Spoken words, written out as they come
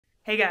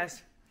Hey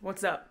guys,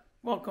 what's up?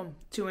 Welcome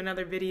to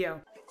another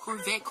video.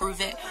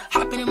 Corvette,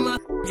 hopping in my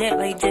jet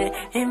like that,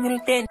 him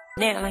with that,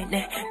 like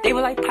that. They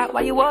were like, Pop,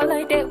 why you all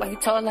like that? Why you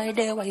talk like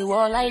that? Why you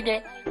all like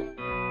that?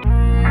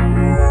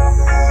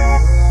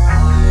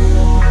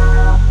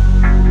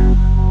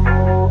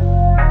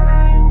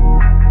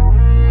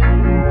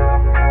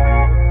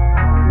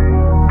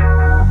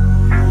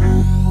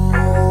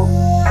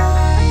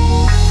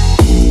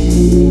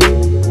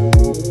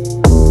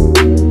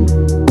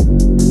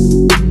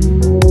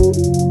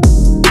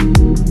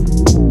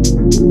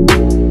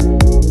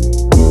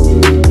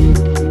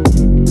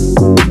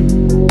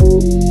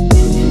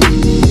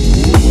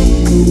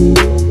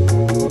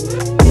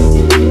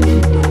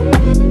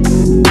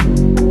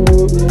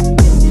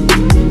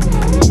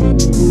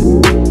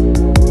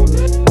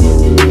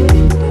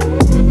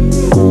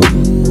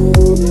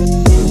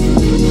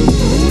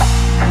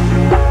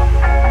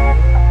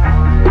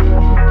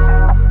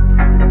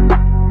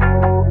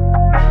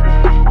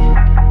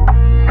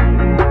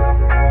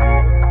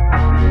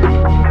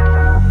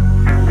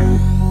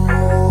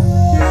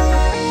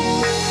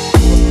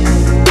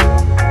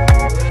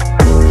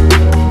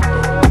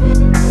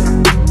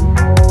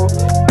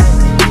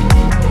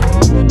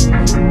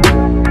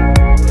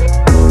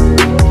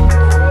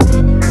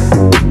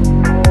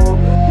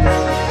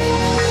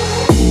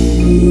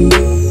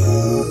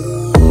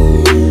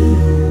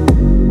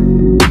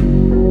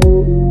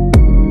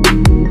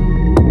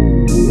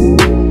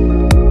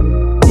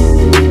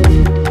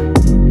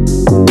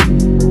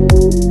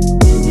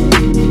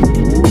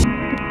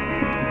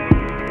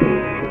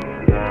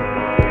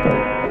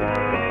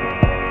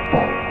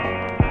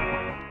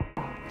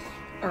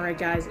 Alright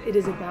guys, it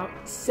is about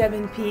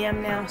 7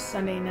 p.m. now,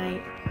 Sunday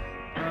night.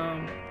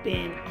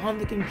 Been on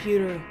the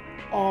computer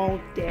all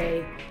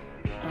day.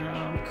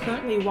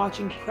 Currently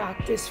watching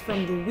practice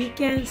from the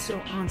weekend, so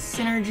on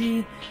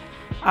Synergy,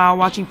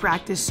 watching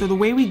practice. So the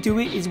way we do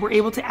it is we're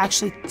able to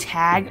actually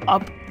tag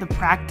up the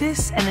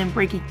practice and then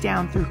break it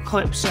down through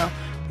clips. So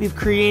we've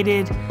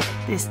created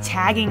this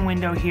tagging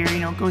window here.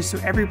 You know, it goes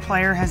through, every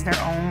player has their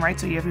own, right?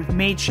 So you have your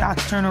made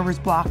shots, turnovers,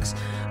 blocks,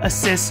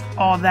 assists,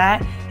 all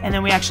that. And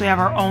then we actually have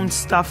our own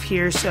stuff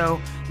here. So,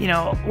 you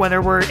know,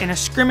 whether we're in a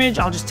scrimmage,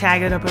 I'll just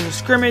tag it up as a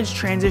scrimmage,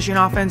 transition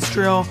offense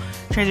drill,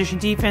 transition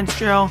defense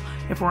drill.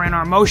 If we're in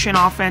our motion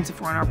offense, if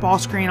we're in our ball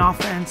screen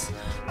offense,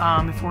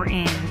 if we're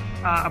in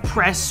a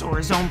press or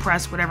a zone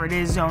press, whatever it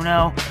is, zone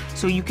O.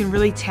 So you can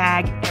really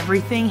tag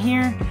everything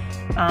here.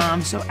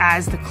 So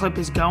as the clip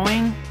is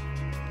going,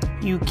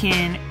 you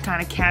can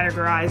kind of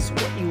categorize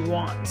what you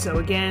want. So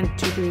again,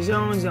 2-3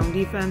 zones, zone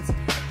defense,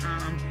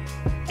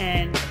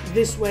 and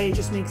this way it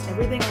just makes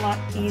everything a lot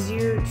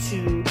easier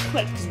to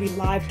clip because we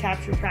live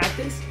capture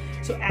practice.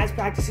 So as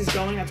practice is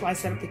going, that's why I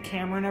set up the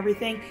camera and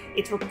everything.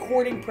 It's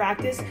recording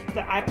practice,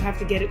 but I don't have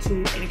to get it to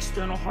an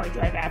external hard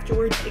drive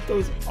afterwards. It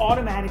goes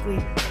automatically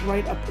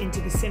right up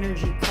into the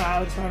Synergy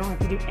cloud, so I don't have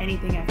to do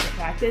anything after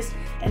practice.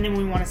 And then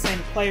when we want to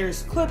send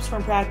players clips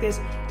from practice,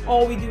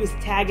 all we do is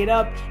tag it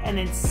up and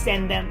then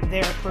send them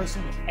their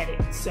personal edit.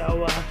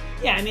 So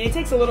yeah, I mean, it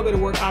takes a little bit of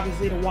work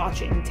obviously to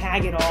watch it and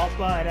tag it all,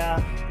 but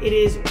it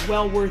is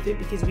well worth it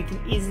because we can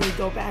easily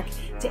go back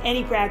to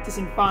any practice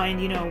and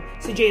find, you know,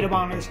 Sajada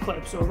Bonner's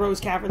clips or Rose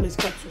Caverly's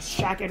clips or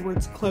Shaq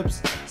Edwards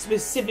clips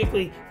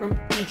specifically from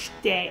each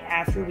day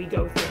after we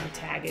go through and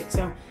tag it.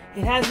 So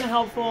it has been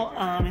helpful,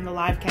 and the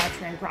live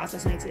capturing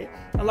process makes it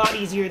a lot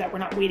easier that we're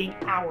not waiting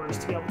hours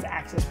to be able to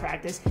access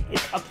practice.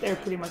 It's up there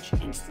pretty much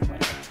instantly.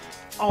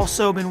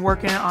 Also been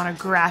working on a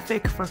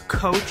graphic for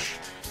Coach.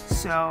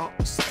 So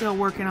still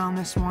working on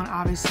this one,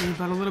 obviously,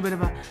 but a little bit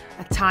of a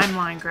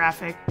timeline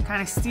graphic,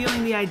 kind of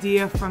stealing the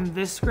idea from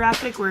this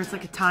graphic where it's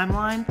like a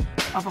timeline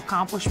of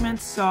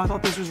accomplishments. So I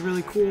thought this was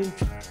really cool.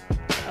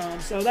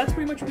 So that's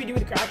pretty much what we do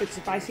with graphics.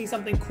 If I see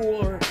something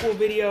cool or a cool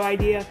video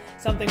idea,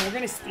 something, we're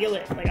going to steal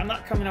it. Like, I'm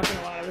not coming up with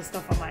a lot of this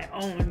stuff on my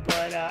own,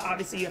 but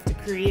obviously you have to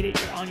create it,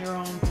 you're on your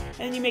own,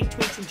 and you make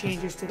tweaks and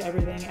changes to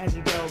everything as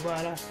you go.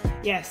 But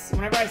yes,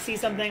 whenever I see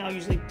something, I'll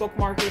usually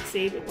bookmark it,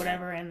 save it,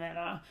 whatever, and then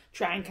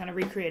try and kind of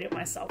recreate it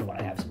myself when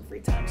I have some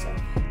free time. So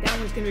that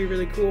one's going to be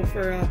really cool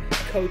for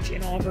Coach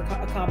and all of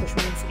her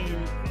accomplishments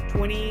in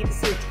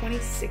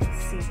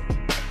 26th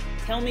season.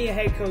 Tell me a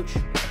head coach,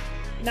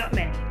 not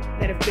many,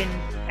 that have been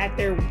at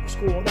their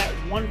school, that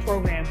one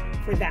program,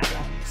 for that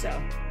long.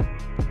 So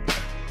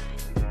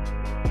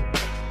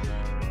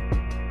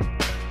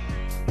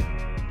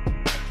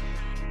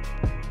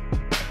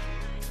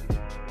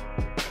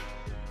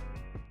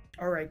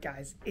all right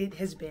guys, it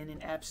has been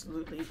an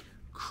absolutely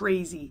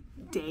crazy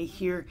day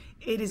here.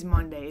 It is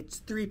Monday, it's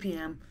 3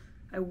 p.m.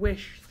 I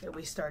wish that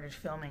we started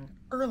filming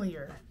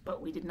earlier,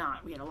 but we did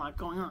not. We had a lot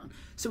going on.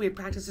 So we had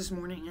practice this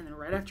morning, and then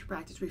right after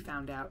practice we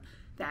found out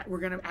that we're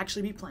going to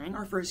actually be playing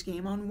our first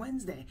game on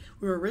Wednesday.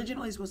 We were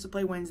originally supposed to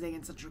play Wednesday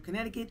against Central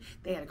Connecticut.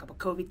 They had a couple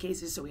COVID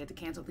cases, so we had to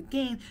cancel the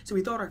game. So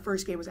we thought our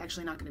first game was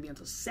actually not going to be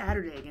until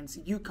Saturday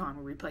against UConn,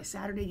 where we play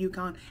Saturday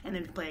UConn and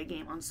then play a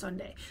game on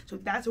Sunday. So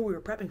that's what we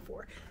were prepping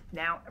for.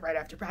 Now, right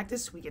after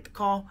practice, we get the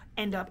call,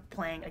 end up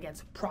playing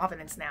against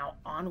Providence now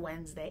on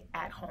Wednesday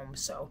at home.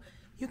 So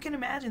you can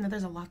imagine that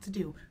there's a lot to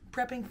do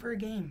prepping for a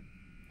game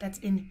that's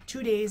in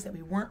 2 days that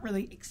we weren't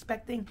really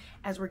expecting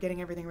as we're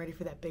getting everything ready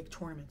for that big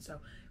tournament. So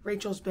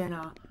Rachel's been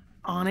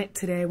on it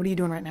today. What are you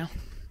doing right now?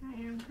 I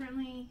am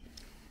currently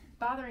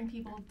bothering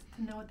people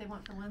to know what they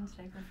want for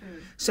Wednesday for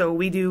food. So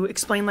we do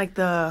explain like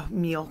the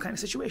meal kind of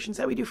situations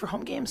that we do for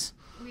home games.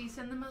 We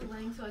send them a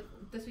link. So like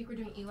this week we're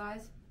doing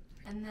Eli's.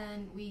 And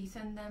then we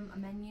send them a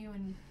menu,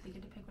 and they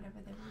get to pick whatever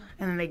they want.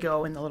 And then they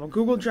go in the little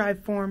Google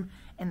Drive form,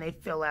 and they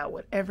fill out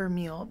whatever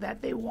meal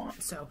that they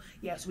want. So,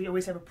 yes, we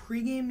always have a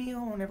pregame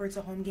meal whenever it's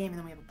a home game, and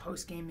then we have a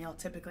postgame meal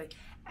typically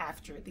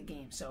after the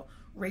game. So,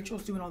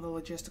 Rachel's doing all the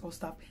logistical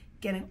stuff,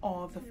 getting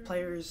all of the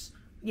players,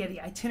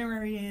 the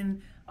itinerary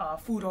in,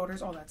 food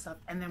orders, all that stuff.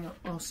 And then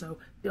we're also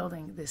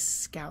building this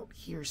scout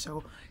here.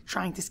 So,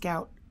 trying to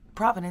scout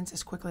Providence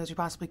as quickly as we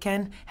possibly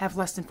can, have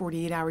less than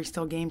 48 hours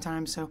till game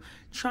time, so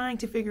trying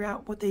to figure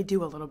out what they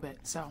do a little bit.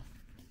 So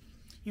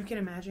you can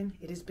imagine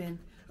it has been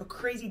a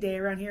crazy day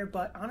around here,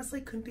 but honestly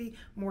couldn't be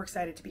more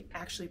excited to be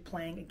actually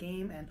playing a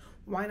game, and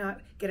why not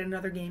get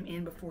another game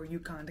in before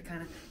UConn to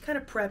kind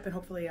of prep and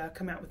hopefully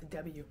come out with a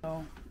W.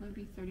 So would it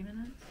be 30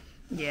 minutes?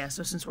 Yeah,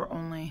 so since we're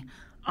only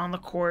on the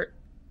court,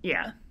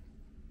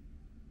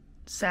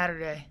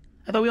 Saturday.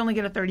 I thought we only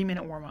get a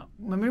 30-minute warm-up.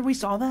 Remember we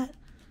saw that?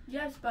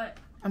 Yes, but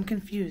I'm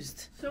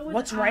confused. So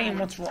what's right and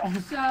what's wrong?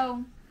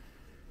 So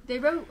they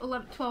wrote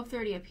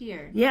 12:30 up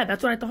here. Yeah,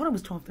 that's what I thought. It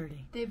was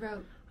 12:30. They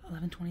wrote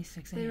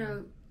 11:26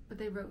 a.m.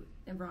 They wrote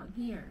it wrong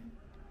here.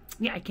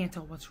 Yeah, I can't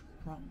tell what's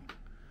wrong.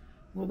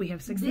 Will we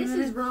have 60 minutes?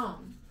 This is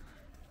wrong.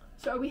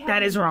 So are we having,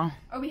 that is wrong.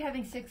 Are we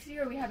having 60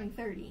 or are we having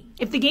 30?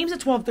 If the game's at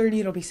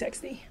 12:30, it'll be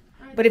 60.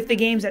 But if the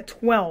game's at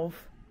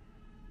 12,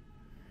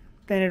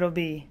 then it'll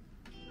be.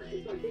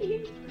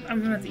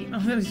 I'm gonna have to email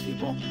those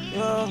people.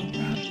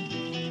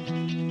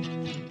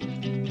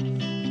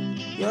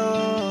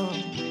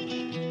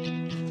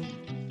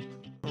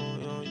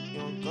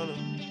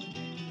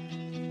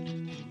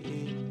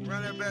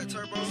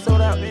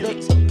 Sold out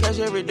licks, cash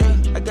every day.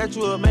 I got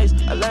you a mace,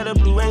 I light up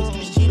blue rays.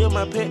 This cheat on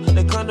my pet,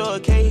 the condo a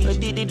cage.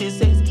 Addicted to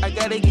sex, I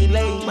gotta get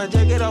laid. My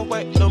jacket off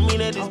white, don't mean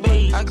that it's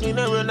beige. I clean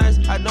up real nice,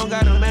 I don't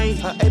got a maid.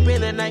 Her ape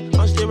in the night,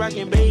 I'm still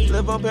rocking beige.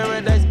 Live on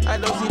paradise, I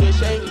don't see the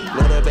shade.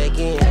 Let her back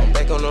in,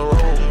 back on the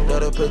road.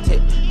 Let her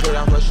protect, put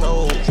off her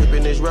show.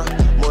 Tripping this rough,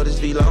 more this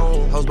V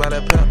long. Hoes by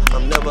the pair,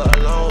 I'm never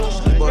alone.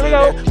 Sleep on the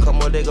there,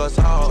 come on, they go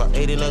soft.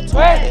 8 in a 12,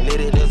 and let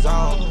it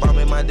dissolve.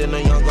 Bombing my dinner,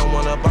 young gon'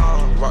 wanna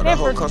ball. Rock the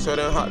whole concert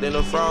and hot than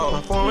a frog.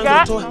 My phone rings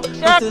a toy,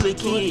 I'm still a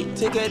kid.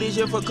 Take care this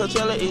year for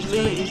Coachella, it's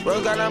lit.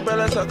 Bro got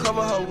umbrellas to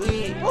cover her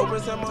weed. Open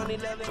some money,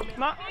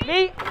 Ma,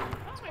 V,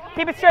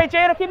 keep it straight,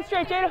 Jada. Keep it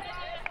straight, Jada.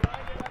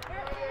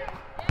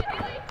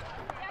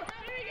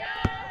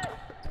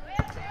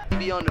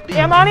 Be on the beat.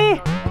 Yeah,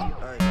 Monty.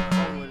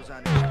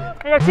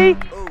 Here you go, T.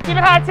 Keep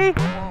it high, T.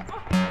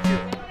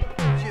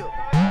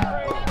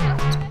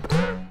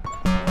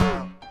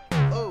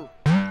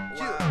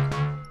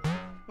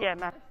 Yeah,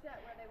 Matt.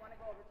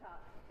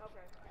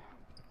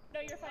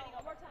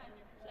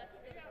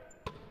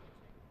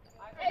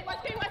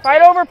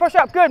 Fight over, push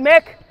up. Good,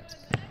 Mick.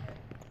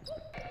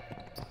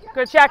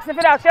 Good, Shaq. Sniff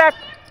it out, Shaq.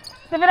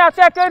 Sniff it out,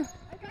 Shaq. Good.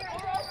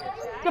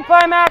 Good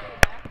play, Mac.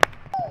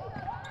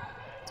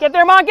 Get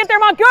there, Mon. Get there,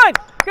 Mon. Good.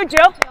 Good,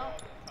 Jill.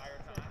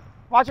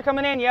 Watch it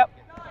coming in. Yep.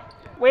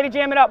 Way to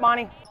jam it up,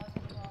 Monty.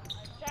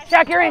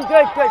 Shaq, you're in.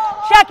 Good, good.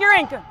 Shaq, you're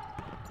in. Good.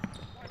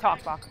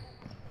 Talk, Bach.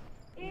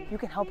 You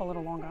can help a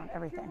little longer on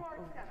everything.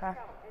 Okay?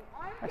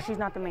 Like she's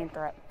not the main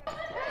threat.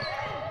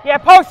 Yeah,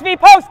 post, V,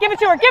 post. Give it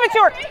to her. Give it to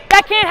her.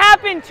 That can't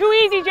happen. Too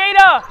easy,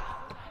 Jada.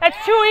 That's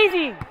too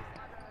easy.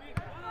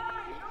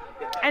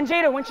 And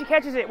Jada, when she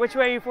catches it, which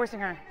way are you forcing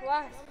her?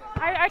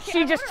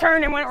 She just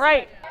turned and went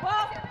right.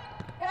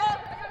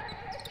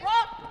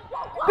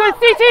 Good,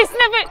 CT,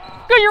 sniff it.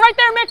 Good, you're right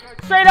there,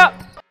 Mick. Straight up.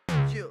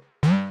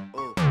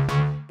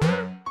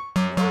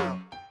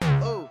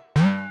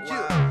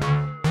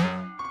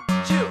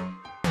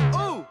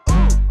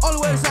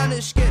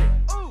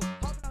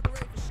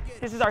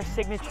 This is our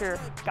signature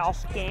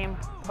golf game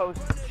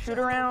post shoot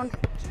around.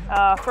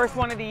 First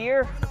one of the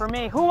year for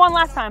me. Who won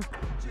last time?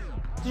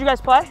 Did you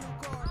guys play?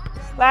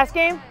 Last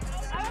game?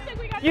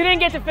 You didn't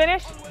get to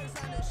finish?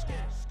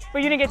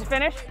 But you didn't get to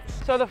finish?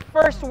 So the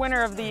first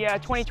winner of the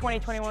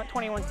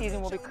 2020-21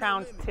 season will be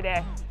crowned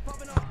today.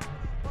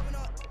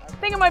 I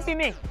think it might be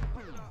me.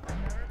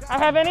 I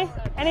have any?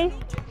 Any?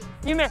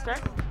 You missed,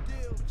 right?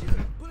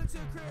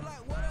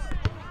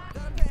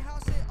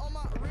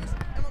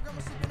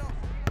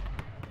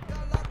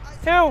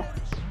 Two.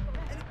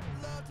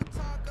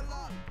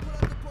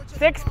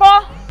 6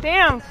 ball?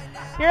 Damn.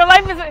 Your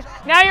life is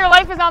now your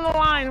life is on the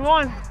line.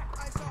 1,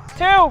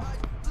 2,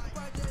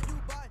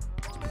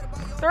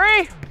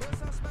 3,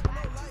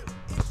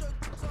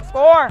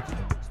 4.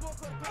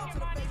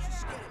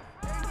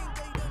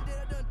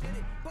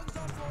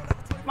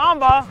 Come on,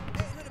 ball.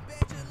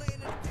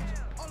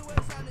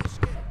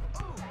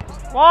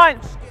 1,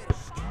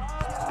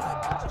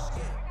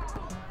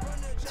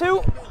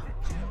 2,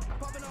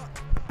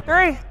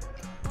 3,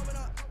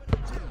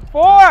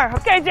 4.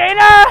 Okay,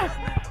 Jada.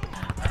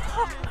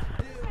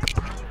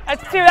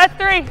 That's 2, that's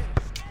 3.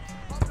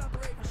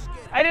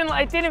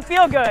 It didn't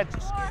feel good.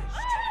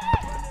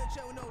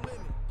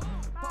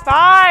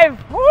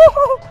 5.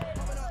 Woo!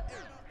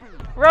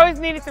 Rose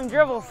needed some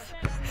dribbles.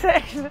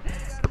 6. 7.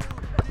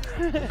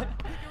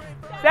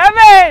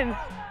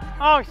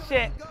 Oh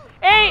shit.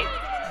 8.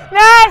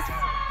 Yes!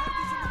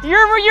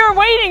 You're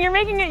waiting, you're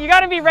making it, you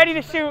gotta be ready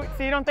to shoot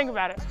so you don't think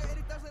about it.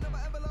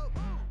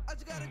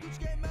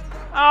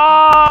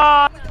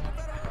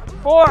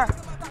 4.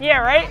 Yeah,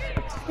 right?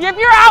 If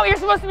you're out, you're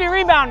supposed to be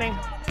rebounding.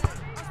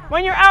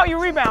 When you're out, you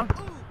rebound.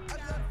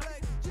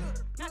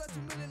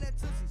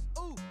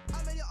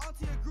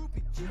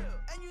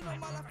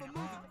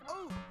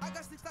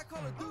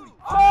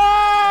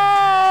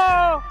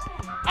 Oh!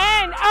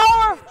 And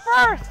our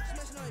first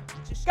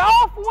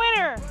golf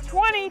winner,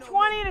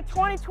 2020 to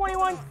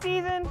 2021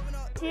 season,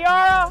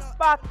 Chiara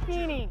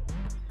Bacchini.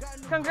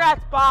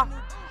 Congrats, Bach.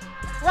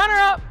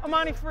 Runner-up,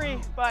 Amani free,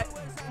 but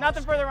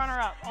nothing for the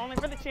runner-up, only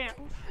for the champ.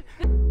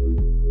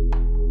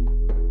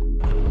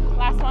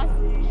 Last one.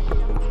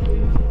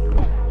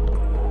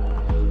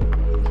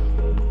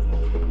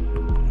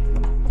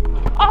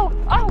 Oh,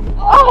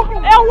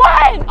 it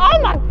won! Oh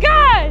my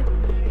God!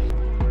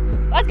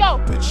 Let's go.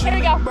 Here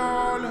we go.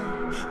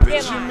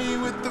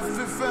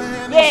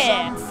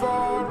 Yeah.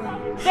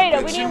 Jada,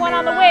 we need one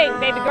on the wing,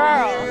 baby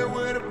girl.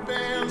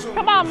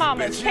 Come on,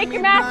 mama. Take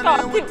your mask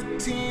off, too.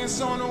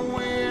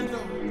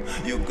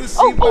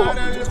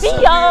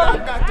 Dia.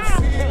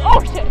 Oh,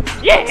 shit.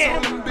 Yeah.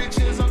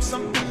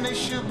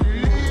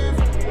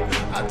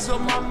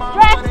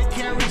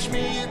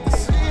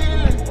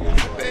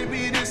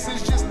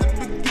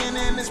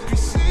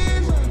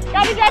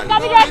 Got me dressed, got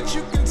me dressed.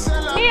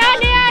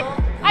 Neon.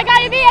 I got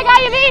you, B,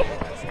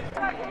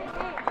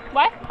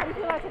 What? How do you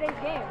feel about today's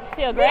game?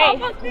 Feel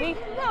great.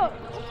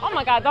 Oh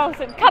my God, don't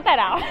cut that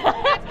out.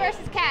 Cats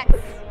versus cats.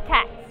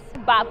 Cats.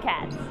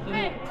 Bobcats.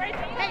 Hey.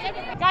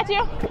 Got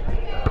you.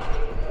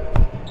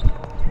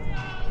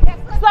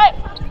 Slip.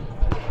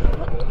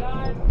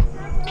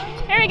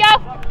 Here we go.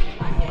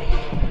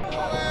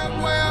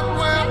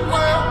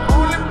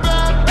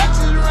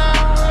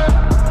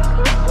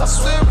 I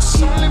swear it's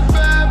only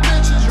bad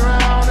bitches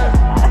round it.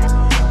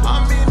 I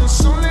mean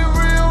it's only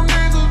real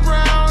niggas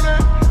round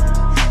it.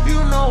 You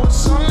know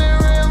it's only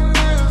real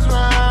niggas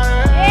round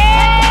it.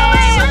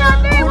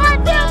 Yeah, wait, 1,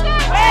 2,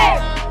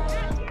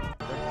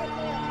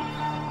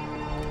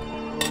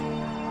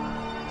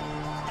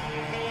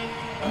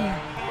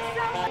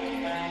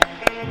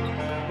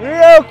 3.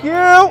 Real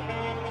cute.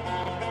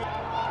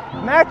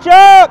 Match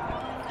up.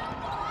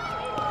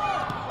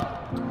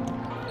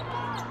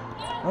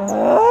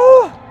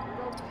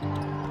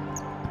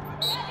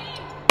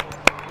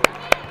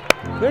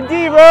 Good D,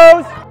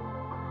 Rose.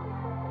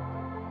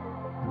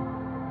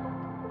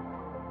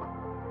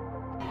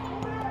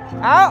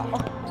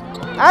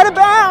 Out of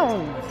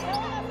bounds.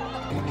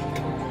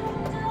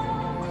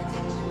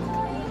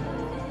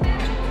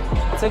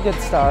 It's a good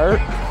start.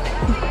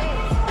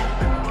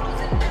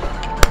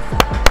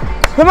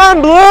 Come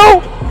on,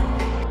 Blue.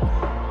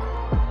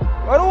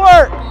 Go to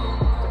work.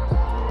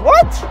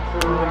 What?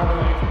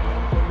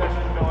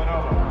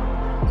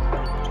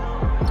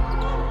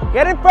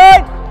 Get in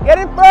front. Get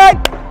in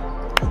front.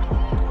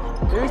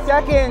 3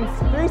 seconds.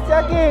 3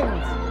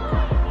 seconds.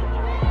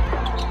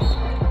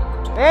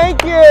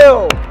 Thank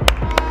you.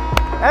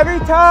 Every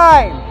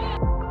time.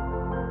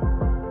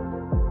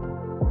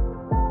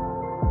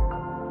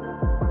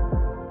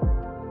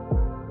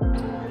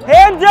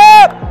 Hands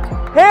up.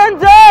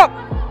 Hands up.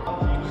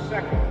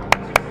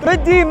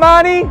 Good D,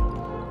 Monty.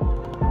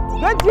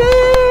 Good D.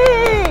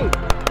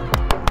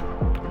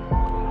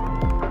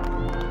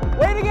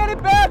 Way to get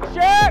it back,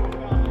 Shaq.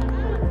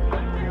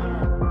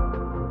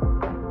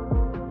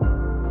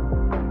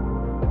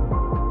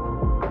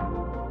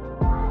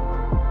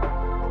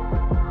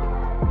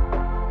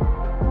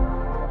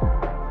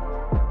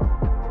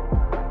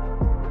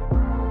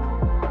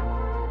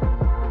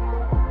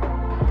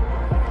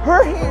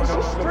 Her hand,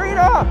 she's straight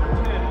up.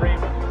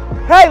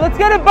 Hey, let's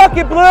get a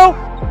bucket, Blue.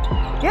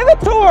 Give it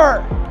to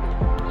her.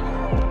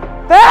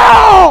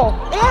 Foul!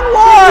 And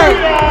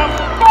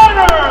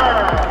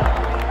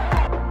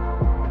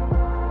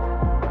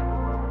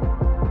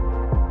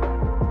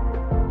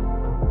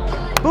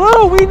 1.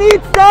 Blue, we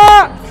need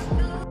stops.